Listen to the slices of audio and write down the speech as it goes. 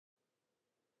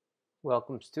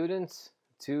Welcome, students,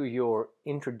 to your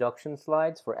introduction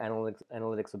slides for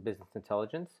analytics of business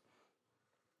intelligence.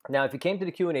 Now, if you came to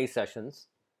the Q&A sessions,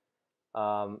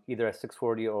 either at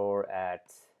 6:40 or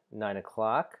at 9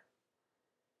 o'clock,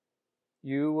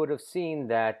 you would have seen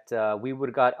that we would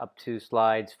have got up to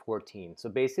slides 14. So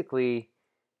basically,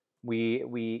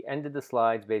 we ended the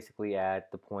slides basically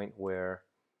at the point where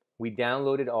we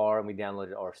downloaded R and we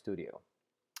downloaded R Studio.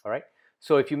 All right.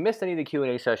 So if you missed any of the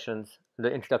Q&A sessions,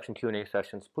 the introduction Q&A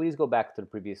sessions, please go back to the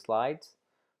previous slides.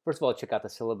 First of all, check out the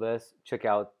syllabus, check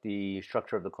out the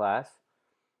structure of the class,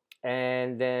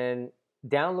 and then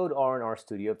download R and R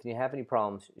Studio. If you have any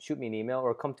problems, shoot me an email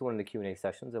or come to one of the Q&A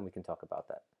sessions and we can talk about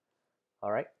that.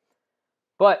 All right.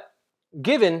 But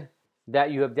given that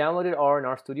you have downloaded R and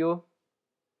R Studio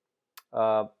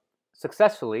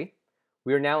successfully,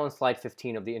 we are now on slide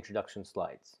 15 of the introduction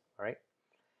slides. All right.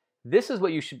 This is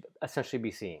what you should essentially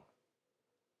be seeing.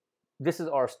 This is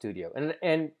R Studio.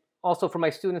 And also for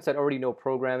my students that already know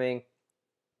programming,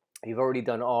 you've already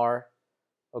done R,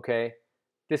 okay?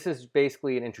 This is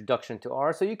basically an introduction to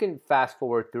R. So you can fast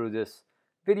forward through this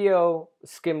video,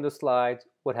 skim the slides,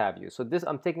 what have you. So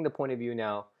I'm taking the point of view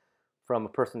now from a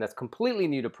person that's completely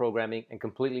new to programming and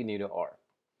completely new to R.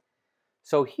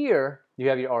 So here you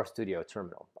have your R Studio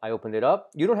terminal. I opened it up.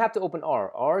 You don't have to open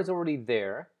R. R is already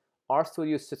there. R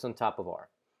Studio sits on top of R.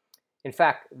 In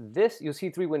fact, you'll see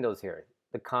three windows here.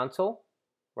 The console,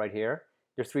 right here.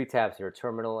 There's three tabs here,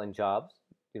 terminal and jobs.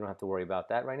 You don't have to worry about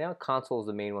that right now. Console is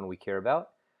the main one we care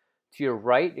about. To your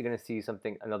right, you're going to see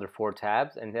another 4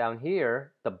 tabs. And down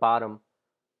here, the bottom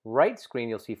right screen,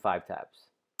 you'll see 5 tabs.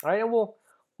 All right,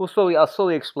 and I'll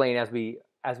slowly explain as we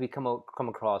come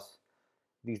across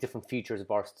these different features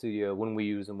of R Studio, when we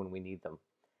use them, when we need them.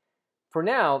 For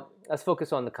now, let's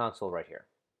focus on the console right here.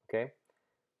 Okay,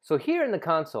 so here in the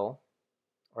console,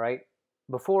 right,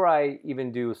 before I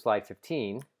even do slide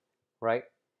 15, right,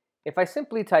 if I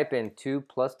simply type in 2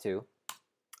 plus 2,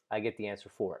 I get the answer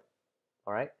 4.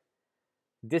 All right,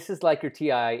 this is like your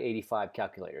TI-85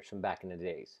 calculators from back in the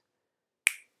days.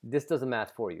 This does the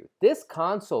math for you. This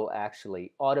console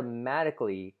actually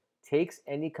automatically takes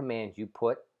any command you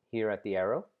put here at the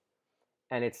arrow,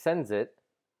 and it sends it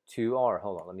to R.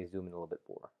 Hold on, let me zoom in a little bit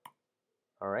more.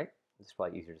 All right. This is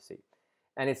probably easier to see.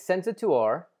 And it sends it to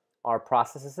R. R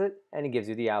processes it, and it gives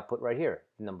you the output right here,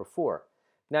 number 4.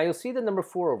 Now you'll see the number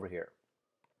 4 over here.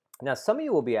 Now some of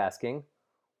you will be asking,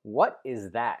 what is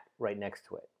that right next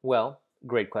to it? Well,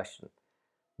 great question.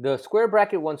 The square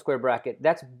bracket, 1 square bracket,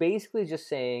 that's basically just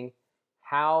saying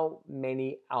how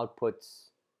many outputs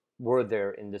were there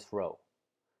in this row.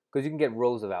 Because you can get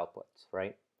rows of outputs,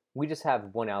 right? We just have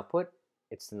one output.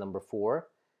 It's the number 4.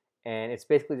 And it's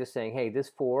basically just saying, hey, this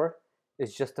 4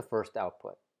 is just the first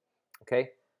output, okay?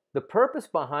 The purpose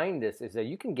behind this is that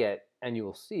you can get, and you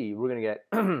will see, we're going to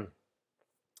get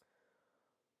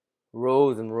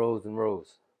rows and rows and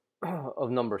rows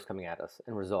of numbers coming at us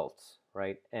and results,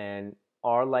 right? And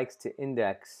R likes to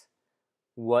index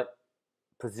what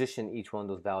position each one of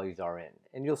those values are in.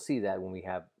 And you'll see that when we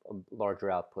have a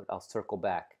larger output. I'll circle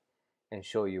back and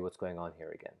show you what's going on here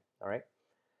again, all right?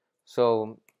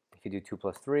 So if you do 2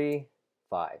 plus 3,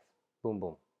 5. Boom,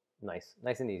 boom. Nice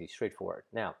and easy, straightforward.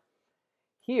 Now,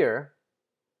 here,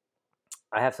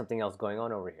 I have something else going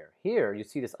on over here. Here, you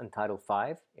see this Untitled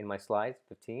 5 in my slides,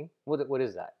 15. What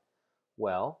is that?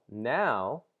 Well,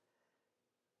 now,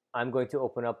 I'm going to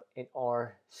open up an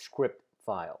R script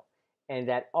file. And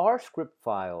that R script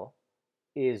file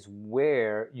is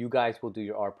where you guys will do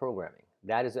your R programming.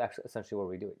 That is actually essentially where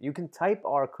we do it. You can type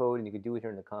R code and you can do it here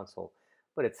in the console,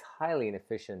 but it's highly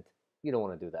inefficient. You don't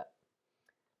want to do that.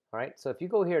 All right, so if you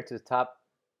go here to the top,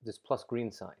 this plus green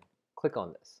sign, click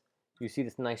on this. You see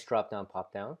this nice drop down,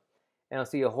 pop down, and I'll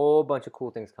see a whole bunch of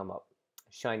cool things come up.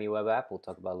 Shiny web app, we'll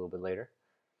talk about a little bit later.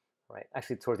 All right,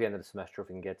 actually towards the end of the semester if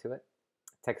we can get to it.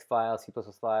 Text files, C++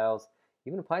 files,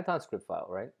 even a Python script file,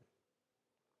 right?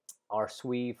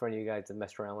 RSWE for any of you guys that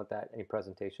messed around with that, any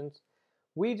presentations.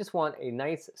 We just want a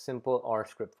nice, simple R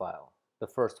script file, the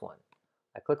first one.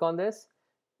 I click on this,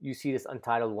 you see this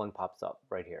Untitled 1 pops up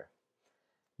right here.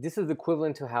 This is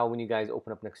equivalent to how when you guys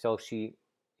open up an Excel sheet,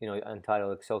 you know,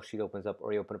 Untitled Excel sheet opens up,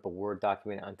 or you open up a Word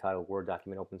document, Untitled Word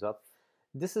document opens up.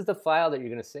 This is the file that you're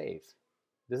going to save.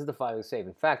 This is the file you save.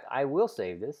 In fact, I will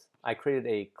save this. I created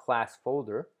a class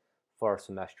folder for our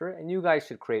semester, and you guys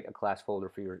should create a class folder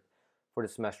for the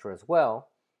semester as well,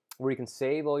 where you can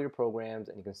save all your programs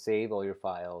and you can save all your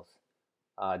files,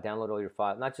 download all your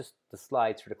files, not just the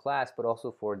slides for the class, but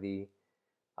also for the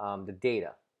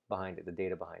data behind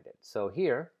it, So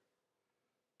here,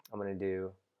 I'm going to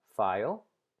do File.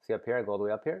 See up here, I go all the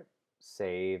way up here.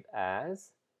 Save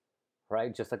as.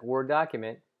 right? Just like a Word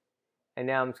document. And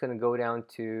now I'm just going to go down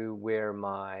to where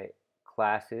my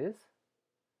class is.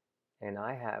 And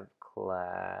I have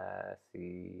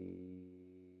classy,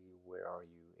 where are you?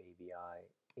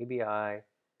 ABI,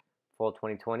 fall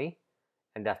 2020.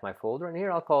 And that's my folder. And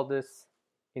here I'll call this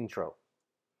intro.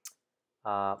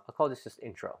 I'll call this just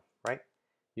intro, right?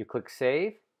 You click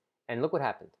save, and look what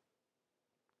happened.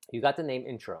 You got the name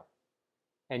intro,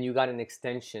 and you got an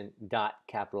extension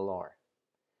 .R.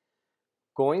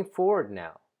 Going forward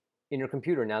now, in your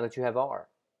computer, now that you have R,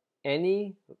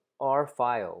 any R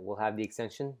file will have the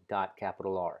extension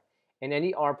 .R. And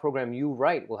any R program you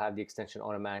write will have the extension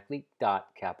automatically .R.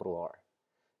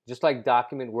 Just like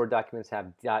Word documents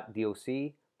have .doc,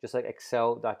 just like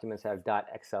Excel documents have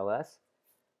 .xls,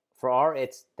 for R,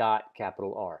 it's .R.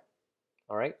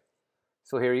 All right?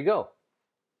 So here you go.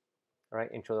 All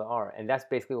right, intro to R. And that's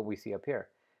basically what we see up here.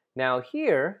 Now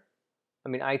here, I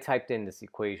mean, I typed in this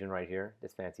equation right here,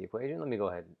 this fancy equation. Let me go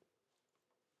ahead and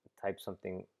type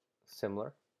something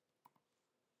similar.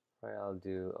 All right, I'll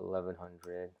do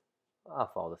 1100.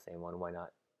 I'll follow the same one. Why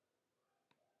not?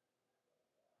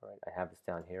 All right, I have this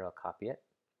down here. I'll copy it.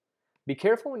 Be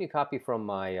careful when you copy from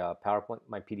my PowerPoint,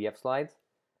 my PDF slides.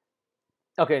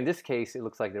 Okay, in this case, it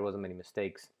looks like there wasn't many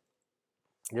mistakes.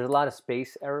 There's a lot of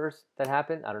space errors that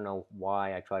happen. I don't know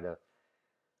why. I try to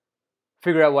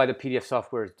figure out why the PDF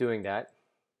software is doing that.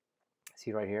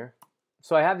 See right here.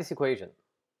 So I have this equation,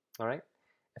 all right?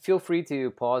 Feel free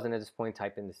to pause and at this point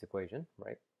type in this equation,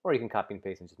 right? Or you can copy and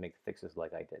paste and just make the fixes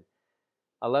like I did.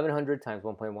 1100 times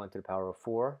 1.1 to the power of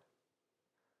 4.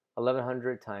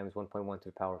 1100 times 1.1 to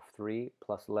the power of 3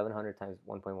 plus 1100 times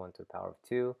 1.1 to the power of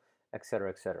 2, etc.,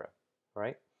 etc.,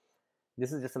 right?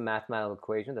 This is just a mathematical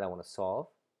equation that I want to solve,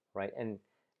 right? And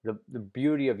the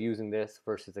beauty of using this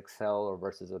versus Excel or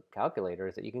versus a calculator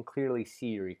is that you can clearly see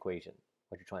your equation,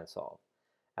 what you're trying to solve,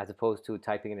 as opposed to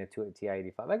typing it into a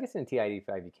TI-85. I guess in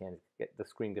TI-85 you can get, the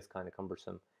screen gets kind of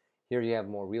cumbersome. Here you have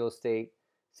more real estate.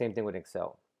 Same thing with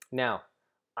Excel. Now,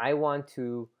 I want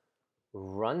to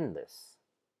run this.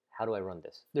 How do I run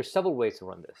this? There's several ways to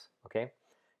run this, okay?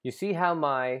 You see how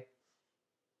my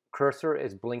cursor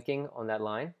is blinking on that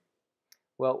line?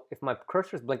 Well, if my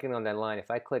cursor is blinking on that line,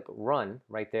 if I click run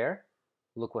right there,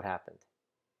 look what happened.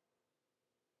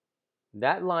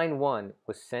 That line 1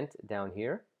 was sent down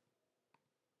here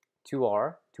to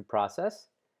R to process,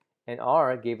 and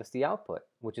R gave us the output,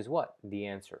 which is what? The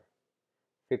answer,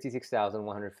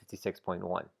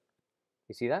 56,156.1.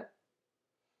 You see that?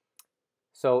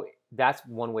 So that's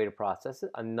one way to process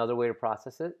it. Another way to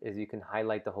process it is you can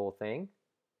highlight the whole thing.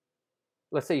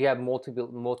 Let's say you have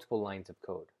multiple lines of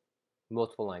code.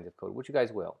 Which you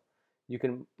guys will. You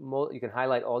can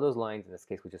highlight all those lines. In this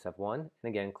case, we just have one. And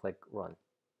again, click run.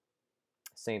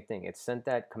 Same thing. It sent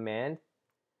that command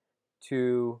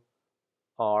to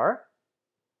R,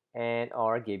 and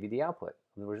R gave you the output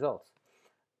of the results.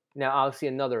 Now, obviously,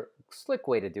 another slick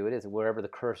way to do it is wherever the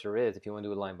cursor is, if you want to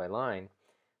do it line by line.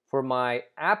 For my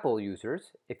Apple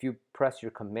users, if you press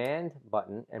your command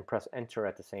button and press enter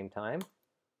at the same time,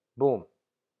 boom,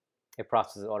 it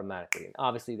processes automatically. And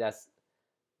obviously, that's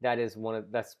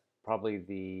probably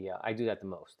the I do that the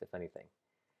most, if anything.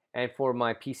 And for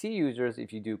my PC users,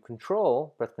 if you do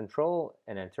press control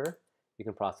and enter, you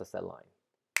can process that line.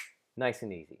 Nice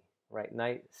and easy, right?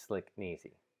 Nice, slick, and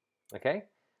easy. Okay?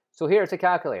 So here it's a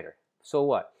calculator. So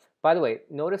what? By the way,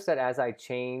 notice that as I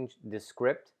change this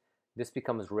script, this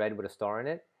becomes red with a star in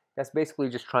it. That's basically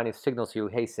just trying to signal to you,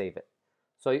 hey, save it.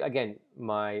 So again,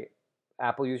 my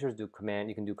Apple users do command,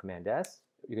 you can do Command S.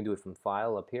 You can do it from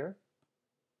File up here.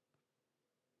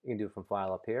 You can do it from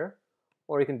File up here.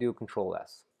 Or you can do Control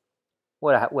S.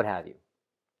 What have you.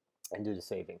 And do the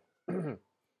saving.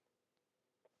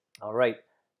 All right.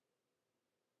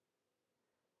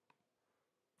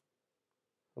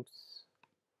 Oops.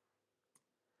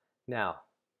 Now,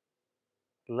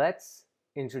 let's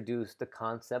introduce the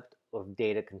concept of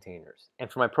data containers. And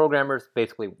for my programmers,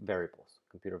 basically variables,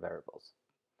 computer variables.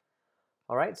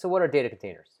 All right, so what are data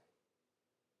containers?